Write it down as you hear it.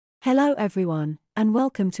Hello everyone, and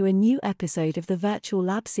welcome to a new episode of the Virtual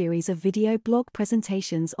Lab series of video blog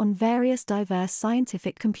presentations on various diverse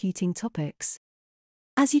scientific computing topics.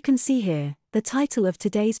 As you can see here, the title of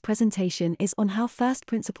today's presentation is on how first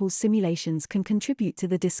principles simulations can contribute to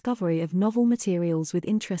the discovery of novel materials with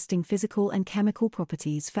interesting physical and chemical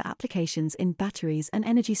properties for applications in batteries and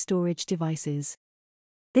energy storage devices.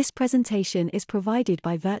 This presentation is provided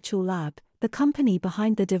by Virtual Lab, the company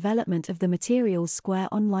behind the development of the Materials Square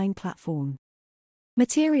online platform.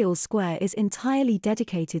 Materials Square is entirely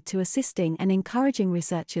dedicated to assisting and encouraging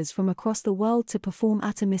researchers from across the world to perform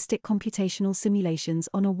atomistic computational simulations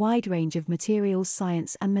on a wide range of materials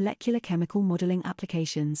science and molecular chemical modeling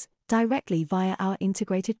applications, directly via our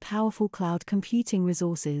integrated powerful cloud computing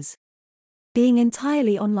resources. Being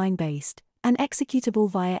entirely online-based, and executable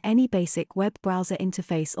via any basic web browser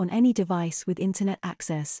interface on any device with internet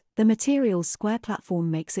access, the Materials Square platform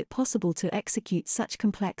makes it possible to execute such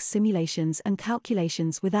complex simulations and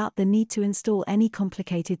calculations without the need to install any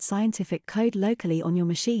complicated scientific code locally on your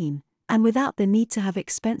machine, and without the need to have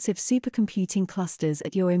expensive supercomputing clusters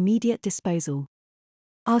at your immediate disposal.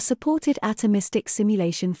 Our supported atomistic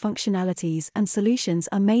simulation functionalities and solutions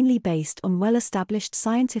are mainly based on well-established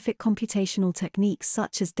scientific computational techniques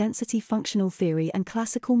such as density functional theory and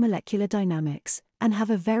classical molecular dynamics, and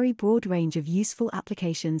have a very broad range of useful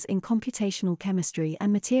applications in computational chemistry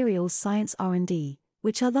and materials science R&D,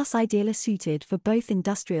 which are thus ideally suited for both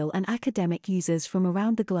industrial and academic users from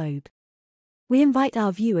around the globe. We invite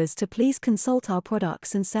our viewers to please consult our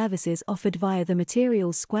products and services offered via the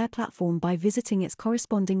Materials Square platform by visiting its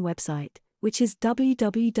corresponding website, which is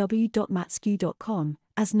www.matsq.com,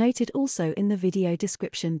 as noted also in the video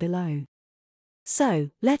description below.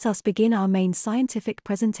 So, let us begin our main scientific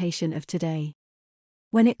presentation of today.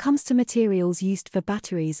 When it comes to materials used for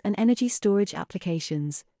batteries and energy storage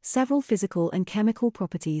applications, several physical and chemical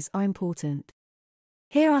properties are important.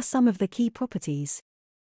 Here are some of the key properties.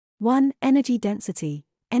 1. Energy density.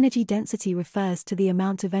 Energy density refers to the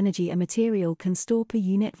amount of energy a material can store per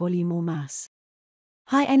unit volume or mass.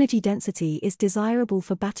 High energy density is desirable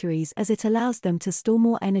for batteries as it allows them to store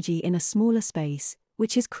more energy in a smaller space,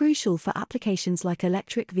 which is crucial for applications like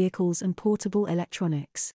electric vehicles and portable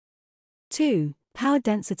electronics. 2. Power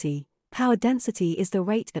density. Power density is the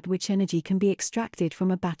rate at which energy can be extracted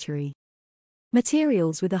from a battery.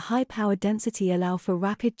 Materials with a high power density allow for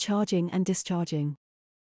rapid charging and discharging.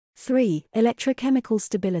 3. Electrochemical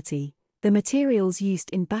stability. The materials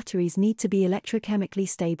used in batteries need to be electrochemically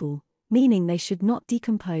stable, meaning they should not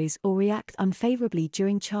decompose or react unfavorably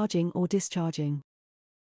during charging or discharging.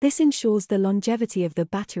 This ensures the longevity of the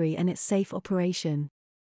battery and its safe operation.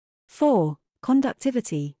 4.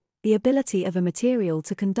 Conductivity. The ability of a material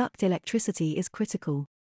to conduct electricity is critical.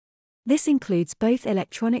 This includes both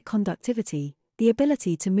electronic conductivity, the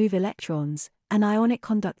ability to move electrons, and ionic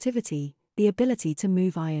conductivity, the ability to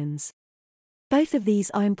move ions. Both of these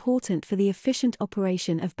are important for the efficient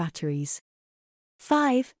operation of batteries.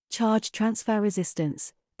 5. Charge transfer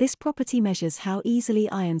resistance. This property measures how easily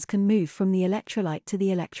ions can move from the electrolyte to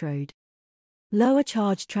the electrode. Lower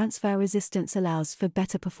charge transfer resistance allows for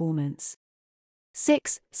better performance.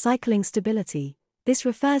 6. Cycling stability. This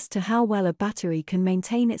refers to how well a battery can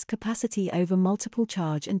maintain its capacity over multiple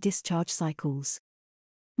charge and discharge cycles.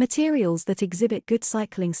 Materials that exhibit good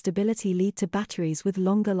cycling stability lead to batteries with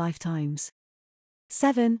longer lifetimes.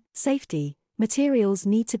 7. Safety. Materials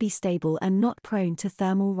need to be stable and not prone to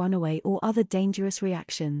thermal runaway or other dangerous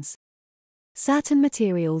reactions. Certain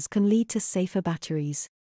materials can lead to safer batteries.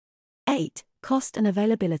 8. Cost and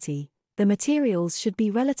availability. The materials should be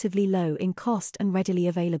relatively low in cost and readily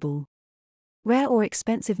available. Rare or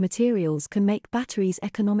expensive materials can make batteries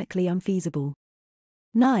economically unfeasible.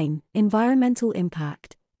 9. Environmental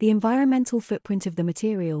impact. The environmental footprint of the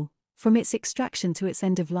material, from its extraction to its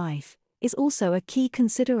end of life, is also a key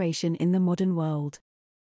consideration in the modern world.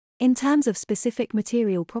 In terms of specific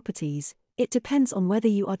material properties, it depends on whether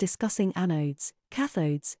you are discussing anodes,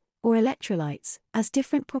 cathodes, or electrolytes, as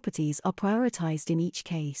different properties are prioritized in each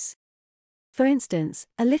case. For instance,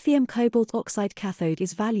 a lithium cobalt oxide cathode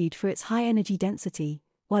is valued for its high energy density,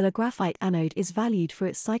 while a graphite anode is valued for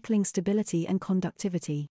its cycling stability and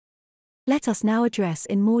conductivity. Let us now address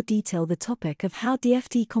in more detail the topic of how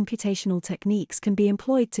DFT computational techniques can be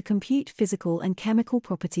employed to compute physical and chemical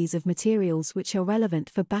properties of materials which are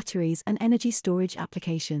relevant for batteries and energy storage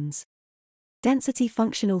applications. Density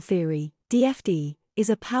functional theory, DFT, is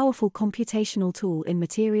a powerful computational tool in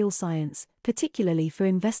material science, particularly for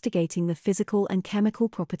investigating the physical and chemical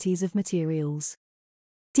properties of materials.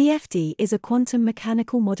 DFT is a quantum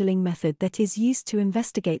mechanical modeling method that is used to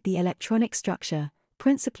investigate the electronic structure,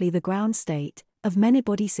 principally the ground state, of many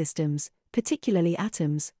body systems, particularly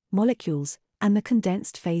atoms, molecules, and the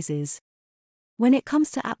condensed phases. When it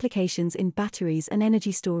comes to applications in batteries and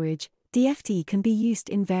energy storage, DFT can be used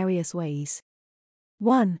in various ways.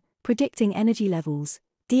 1. Predicting energy levels.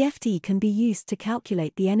 DFT can be used to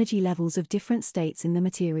calculate the energy levels of different states in the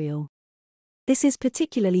material. This is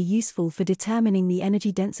particularly useful for determining the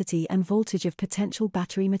energy density and voltage of potential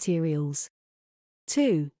battery materials.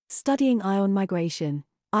 2. Studying ion migration.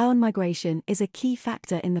 Ion migration is a key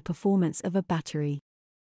factor in the performance of a battery.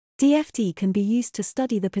 DFT can be used to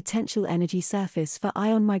study the potential energy surface for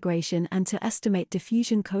ion migration and to estimate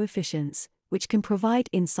diffusion coefficients, which can provide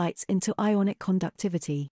insights into ionic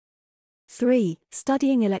conductivity. 3.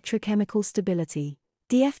 Studying electrochemical stability.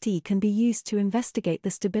 DFT can be used to investigate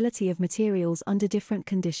the stability of materials under different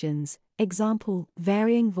conditions, example,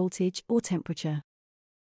 varying voltage or temperature.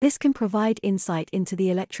 This can provide insight into the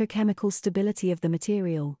electrochemical stability of the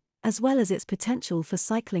material, as well as its potential for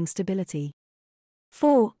cycling stability.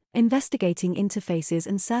 4. Investigating interfaces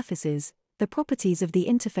and surfaces. The properties of the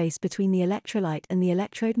interface between the electrolyte and the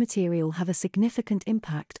electrode material have a significant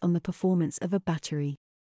impact on the performance of a battery.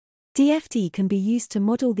 DFT can be used to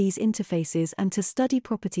model these interfaces and to study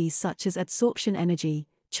properties such as adsorption energy,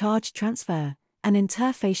 charge transfer, and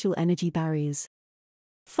interfacial energy barriers.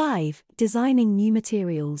 5. Designing new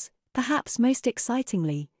materials. Perhaps most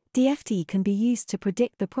excitingly, DFT can be used to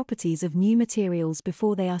predict the properties of new materials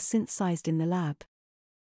before they are synthesized in the lab.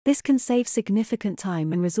 This can save significant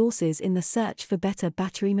time and resources in the search for better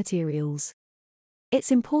battery materials.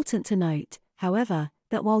 It's important to note, however,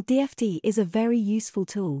 that while DFT is a very useful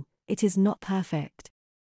tool, it is not perfect.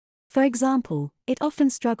 For example, it often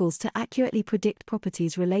struggles to accurately predict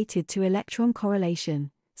properties related to electron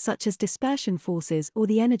correlation, such as dispersion forces or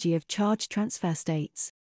the energy of charge transfer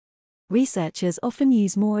states. Researchers often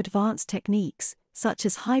use more advanced techniques, such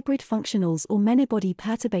as hybrid functionals or many-body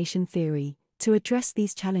perturbation theory, to address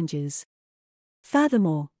these challenges.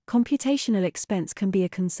 Furthermore, computational expense can be a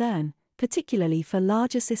concern, particularly for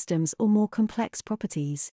larger systems or more complex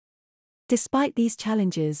properties. Despite these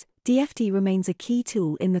challenges, DFT remains a key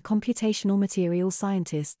tool in the computational materials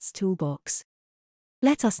scientists' toolbox.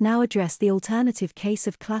 Let us now address the alternative case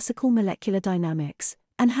of classical molecular dynamics,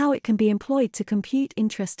 and how it can be employed to compute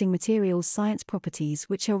interesting materials science properties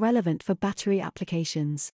which are relevant for battery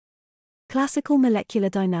applications. Classical molecular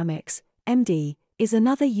dynamics, MD, is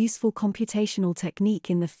another useful computational technique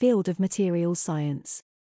in the field of materials science.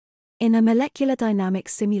 In a molecular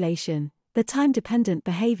dynamics simulation, the time-dependent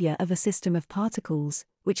behavior of a system of particles,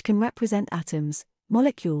 which can represent atoms,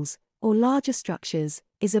 molecules, or larger structures,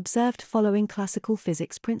 is observed following classical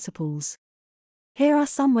physics principles. Here are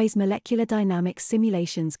some ways molecular dynamics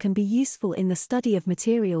simulations can be useful in the study of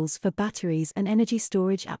materials for batteries and energy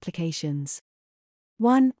storage applications.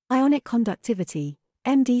 1. Ionic conductivity.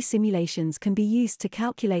 MD simulations can be used to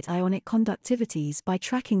calculate ionic conductivities by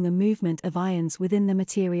tracking the movement of ions within the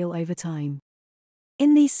material over time.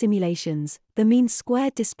 In these simulations, the mean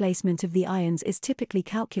squared displacement of the ions is typically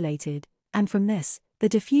calculated, and from this, the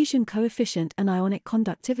diffusion coefficient and ionic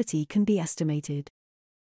conductivity can be estimated.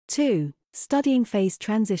 2. Studying phase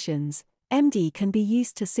transitions. MD can be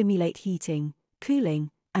used to simulate heating, cooling,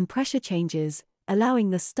 and pressure changes, allowing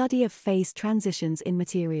the study of phase transitions in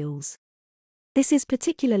materials. This is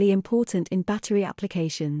particularly important in battery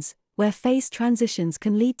applications, where phase transitions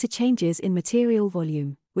can lead to changes in material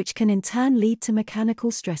volume, which can in turn lead to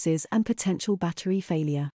mechanical stresses and potential battery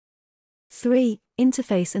failure. 3.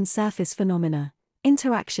 Interface and surface phenomena.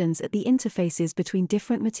 Interactions at the interfaces between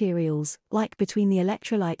different materials, like between the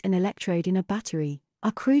electrolyte and electrode in a battery,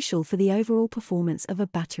 are crucial for the overall performance of a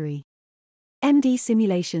battery. MD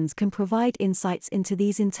simulations can provide insights into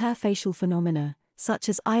these interfacial phenomena, such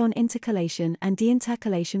as ion intercalation and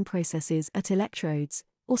deintercalation processes at electrodes,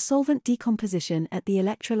 or solvent decomposition at the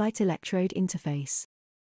electrolyte-electrode interface.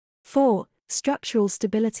 4. Structural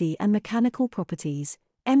stability and mechanical properties.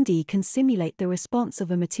 MD can simulate the response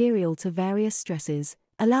of a material to various stresses,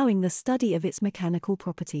 allowing the study of its mechanical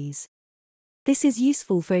properties. This is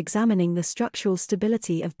useful for examining the structural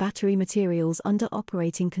stability of battery materials under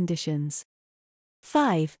operating conditions.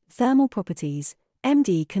 5. Thermal properties.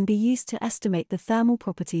 MD can be used to estimate the thermal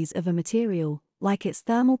properties of a material, like its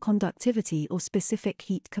thermal conductivity or specific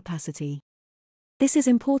heat capacity. This is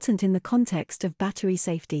important in the context of battery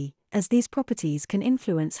safety, as these properties can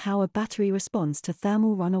influence how a battery responds to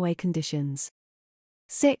thermal runaway conditions.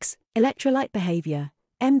 6. Electrolyte behavior.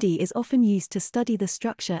 MD is often used to study the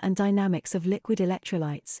structure and dynamics of liquid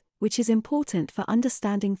electrolytes, which is important for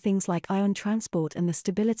understanding things like ion transport and the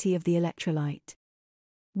stability of the electrolyte.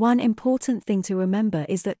 One important thing to remember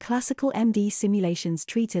is that classical MD simulations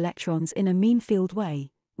treat electrons in a mean field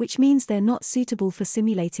way, which means they're not suitable for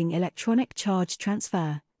simulating electronic charge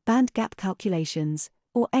transfer, band gap calculations,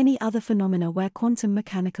 or any other phenomena where quantum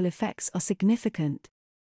mechanical effects are significant.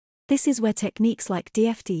 This is where techniques like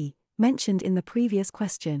DFT, mentioned in the previous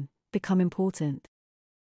question, become important.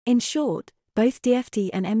 In short, both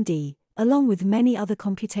DFT and MD, along with many other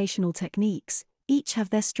computational techniques, each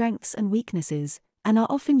have their strengths and weaknesses, and are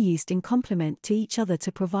often used in complement to each other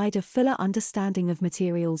to provide a fuller understanding of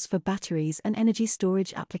materials for batteries and energy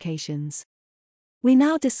storage applications. We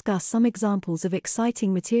now discuss some examples of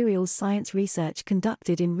exciting materials science research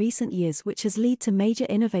conducted in recent years which has led to major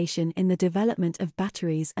innovation in the development of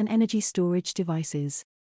batteries and energy storage devices.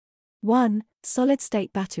 1.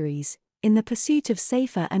 Solid-state batteries. In the pursuit of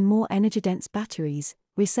safer and more energy-dense batteries,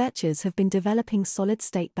 researchers have been developing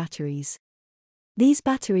solid-state batteries. These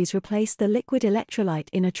batteries replace the liquid electrolyte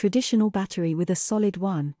in a traditional battery with a solid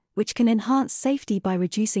one, which can enhance safety by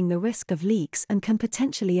reducing the risk of leaks and can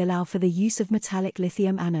potentially allow for the use of metallic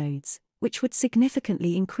lithium anodes, which would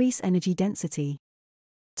significantly increase energy density.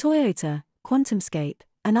 Toyota, QuantumScape,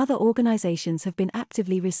 and other organizations have been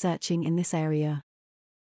actively researching in this area.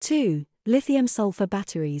 2. Lithium-sulfur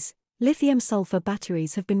batteries. Lithium-sulfur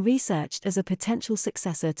batteries have been researched as a potential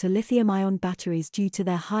successor to lithium-ion batteries due to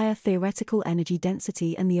their higher theoretical energy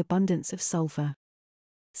density and the abundance of sulfur.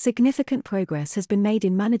 Significant progress has been made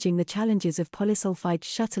in managing the challenges of polysulfide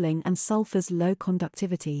shuttling and sulfur's low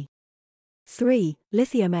conductivity. 3.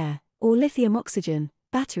 Lithium-air, or lithium-oxygen,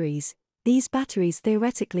 batteries. These batteries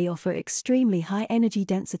theoretically offer extremely high energy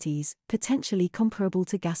densities, potentially comparable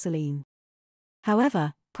to gasoline.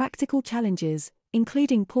 However, practical challenges,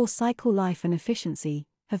 including poor cycle life and efficiency,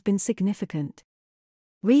 have been significant.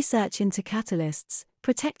 Research into catalysts,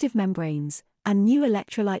 protective membranes, and new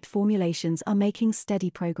electrolyte formulations are making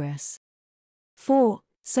steady progress. 4.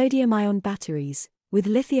 Sodium-ion batteries. With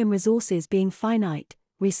lithium resources being finite,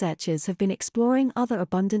 researchers have been exploring other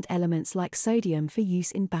abundant elements like sodium for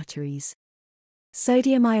use in batteries.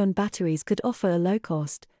 Sodium-ion batteries could offer a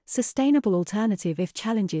low-cost, sustainable alternative if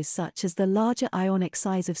challenges such as the larger ionic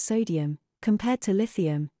size of sodium, compared to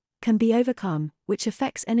lithium, can be overcome, which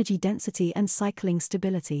affects energy density and cycling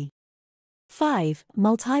stability. 5.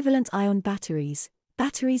 Multivalent ion batteries.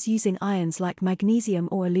 Batteries using ions like magnesium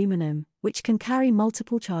or aluminum, which can carry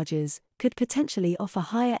multiple charges, could potentially offer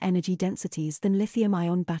higher energy densities than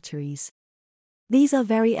lithium-ion batteries. These are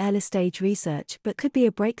very early-stage research but could be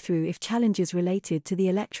a breakthrough if challenges related to the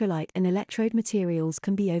electrolyte and electrode materials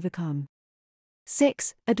can be overcome.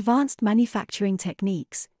 6. Advanced manufacturing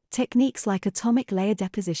techniques. Techniques like atomic layer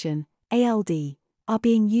deposition, ALD, are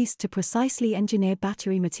being used to precisely engineer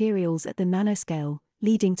battery materials at the nanoscale,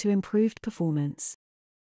 leading to improved performance.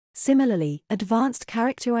 Similarly, advanced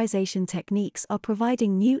characterization techniques are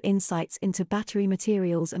providing new insights into battery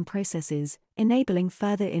materials and processes, enabling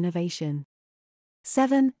further innovation.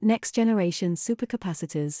 7. Next-generation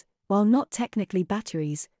supercapacitors. While not technically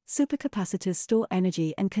batteries, supercapacitors store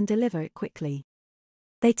energy and can deliver it quickly.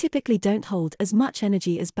 They typically don't hold as much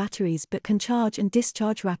energy as batteries but can charge and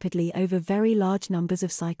discharge rapidly over very large numbers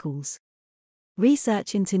of cycles.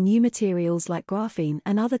 Research into new materials like graphene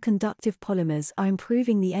and other conductive polymers are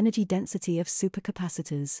improving the energy density of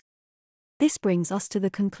supercapacitors. This brings us to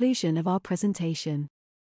the conclusion of our presentation.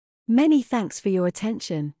 Many thanks for your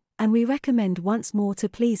attention, and we recommend once more to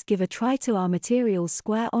please give a try to our Materials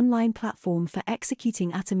Square online platform for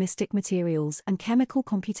executing atomistic materials and chemical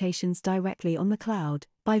computations directly on the cloud,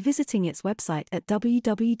 by visiting its website at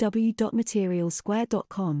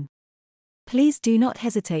www.materialsquare.com. Please do not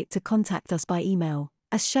hesitate to contact us by email,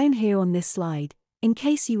 as shown here on this slide, in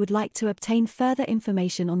case you would like to obtain further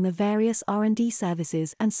information on the various R&D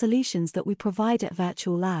services and solutions that we provide at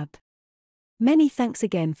Virtual Lab. Many thanks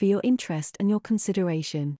again for your interest and your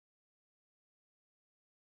consideration.